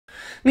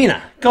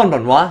Mina,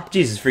 konbanwa,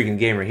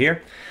 JesusFreakinGamer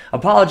here.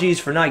 Apologies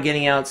for not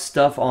getting out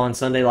stuff on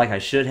Sunday like I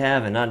should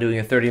have and not doing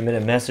a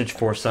 30-minute message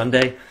for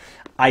Sunday.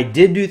 I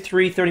did do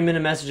 3 30-minute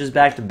messages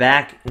back to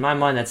back. In my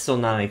mind, that's still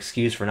not an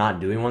excuse for not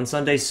doing one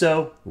Sunday.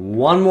 So,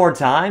 one more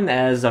time,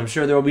 as I'm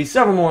sure there will be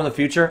several more in the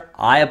future,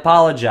 I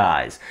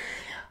apologize.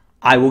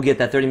 I will get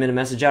that 30-minute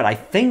message out. I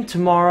think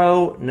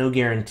tomorrow, no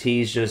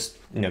guarantees, just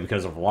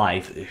because of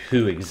life,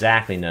 who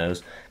exactly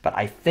knows. But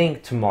I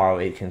think tomorrow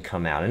it can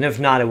come out. And if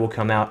not, it will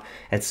come out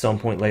at some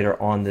point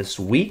later on this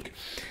week.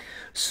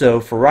 So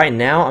for right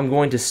now, I'm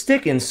going to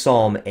stick in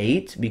Psalm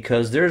 8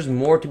 because there's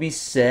more to be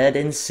said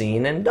and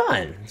seen and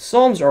done.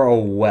 Psalms are a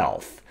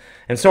wealth,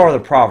 and so are the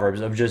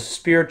Proverbs, of just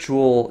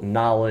spiritual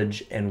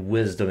knowledge and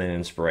wisdom and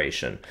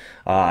inspiration.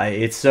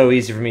 It's so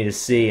easy for me to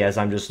see as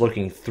I'm just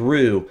looking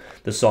through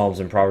the Psalms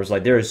and Proverbs.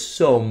 Like, there is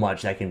so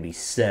much that can be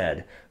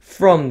said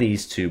from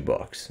these two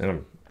books. And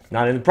I'm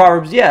not in the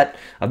Proverbs yet.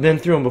 I've been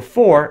through them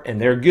before,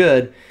 and they're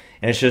good.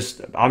 And it's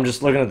just, I'm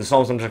just looking at the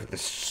Psalms, I'm just like,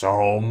 there's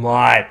so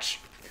much.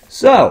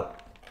 So,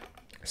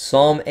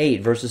 Psalm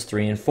 8, verses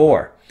 3 and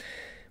 4.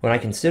 When I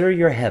consider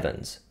your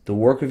heavens, the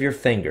work of your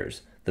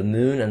fingers, the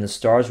moon and the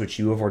stars which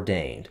you have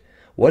ordained,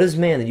 what is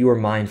man that you are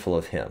mindful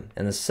of him,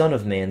 and the son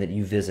of man that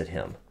you visit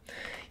him?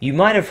 You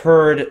might have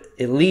heard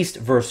at least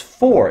verse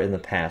 4 in the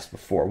past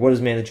before. What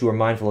is man that you are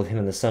mindful of him,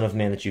 and the son of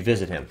man that you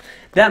visit him?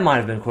 That might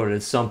have been quoted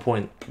at some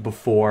point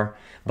before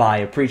by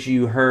a preacher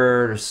you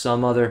heard or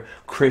some other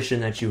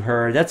Christian that you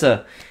heard.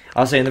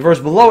 I'll say in the verse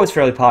below it's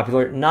fairly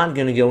popular. Not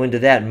going to go into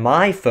that.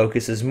 My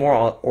focus is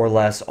more or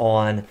less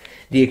on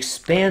the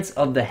expanse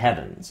of the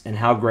heavens and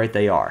how great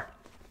they are.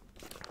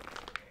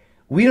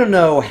 We don't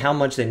know how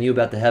much they knew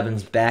about the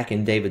heavens back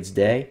in David's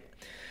day.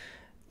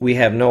 We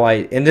have no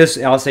idea. And this,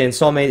 I'll say, in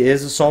Psalm 8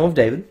 is a Psalm of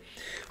David.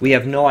 We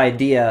have no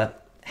idea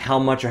how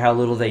much or how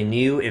little they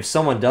knew. If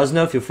someone does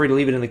know, feel free to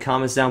leave it in the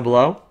comments down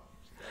below.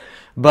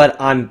 But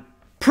I'm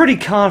pretty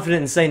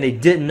confident in saying they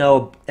didn't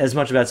know as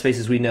much about space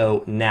as we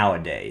know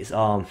nowadays.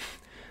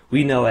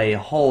 We know a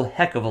whole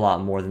heck of a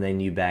lot more than they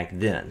knew back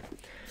then.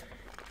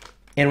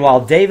 And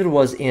while David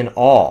was in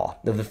awe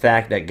of the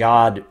fact that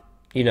God,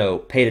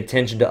 paid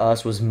attention to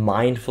us, was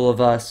mindful of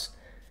us,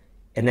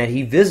 and that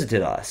he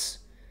visited us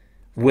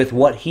with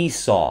what he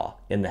saw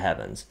in the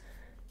heavens,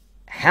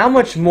 how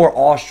much more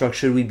awestruck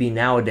should we be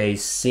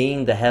nowadays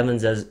seeing the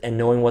heavens and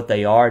knowing what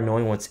they are,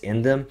 knowing what's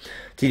in them,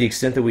 to the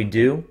extent that we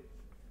do?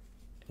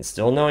 And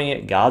still knowing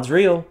it, God's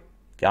real.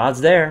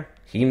 God's there.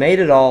 He made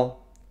it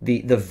all.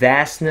 The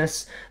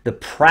vastness, the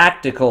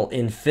practical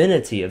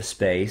infinity of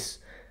space,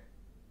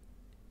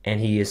 and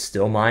he is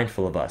still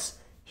mindful of us.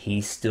 He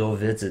still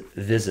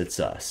visits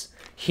us.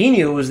 He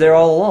knew it was there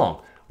all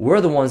along. We're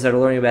the ones that are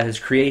learning about his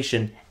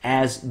creation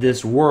as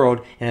this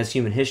world and as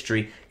human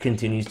history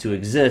continues to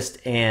exist,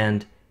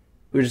 and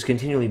we're just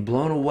continually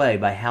blown away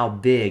by how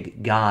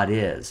big God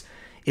is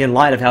in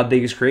light of how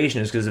big his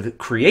creation is, because if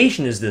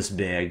creation is this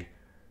big,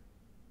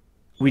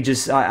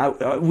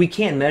 we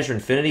can't measure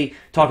infinity.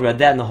 Talked about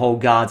that in the whole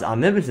God's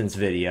omnipotence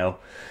video.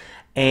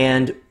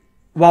 And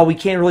while we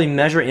can't really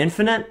measure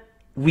infinite,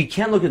 we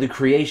can look at the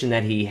creation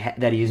that he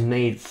has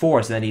made for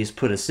us, that he has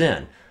put us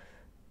in.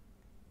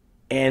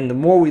 And the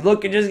more we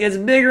look, it just gets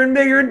bigger and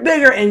bigger and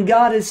bigger. And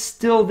God is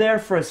still there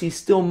for us. He's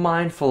still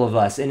mindful of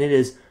us. And it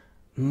is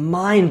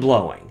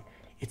mind-blowing.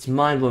 It's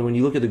mind-blowing when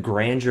you look at the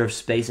grandeur of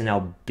space and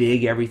how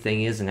big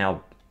everything is and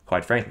how,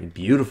 quite frankly,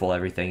 beautiful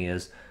everything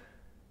is.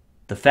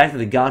 The fact that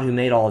the God who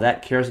made all of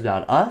that cares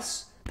about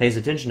us, pays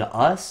attention to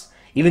us,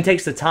 even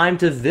takes the time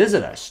to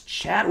visit us,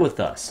 chat with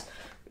us.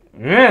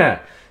 Yeah.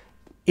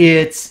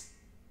 It's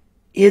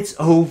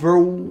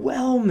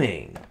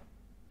overwhelming.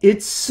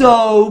 It's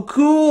so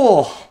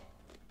cool.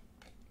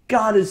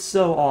 God is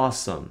so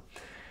awesome.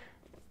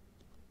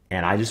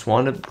 And I just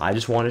want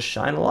to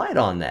shine a light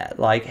on that.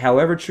 Like,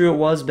 however true it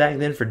was back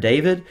then for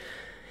David,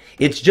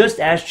 it's just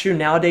as true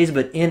nowadays,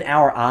 but in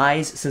our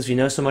eyes, since we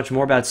know so much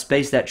more about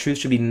space, that truth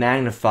should be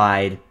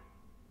magnified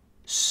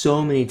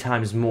so many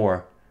times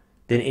more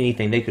than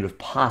anything they could have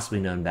possibly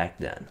known back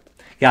then.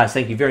 Guys,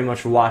 thank you very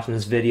much for watching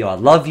this video. I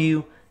love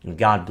you, and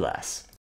God bless.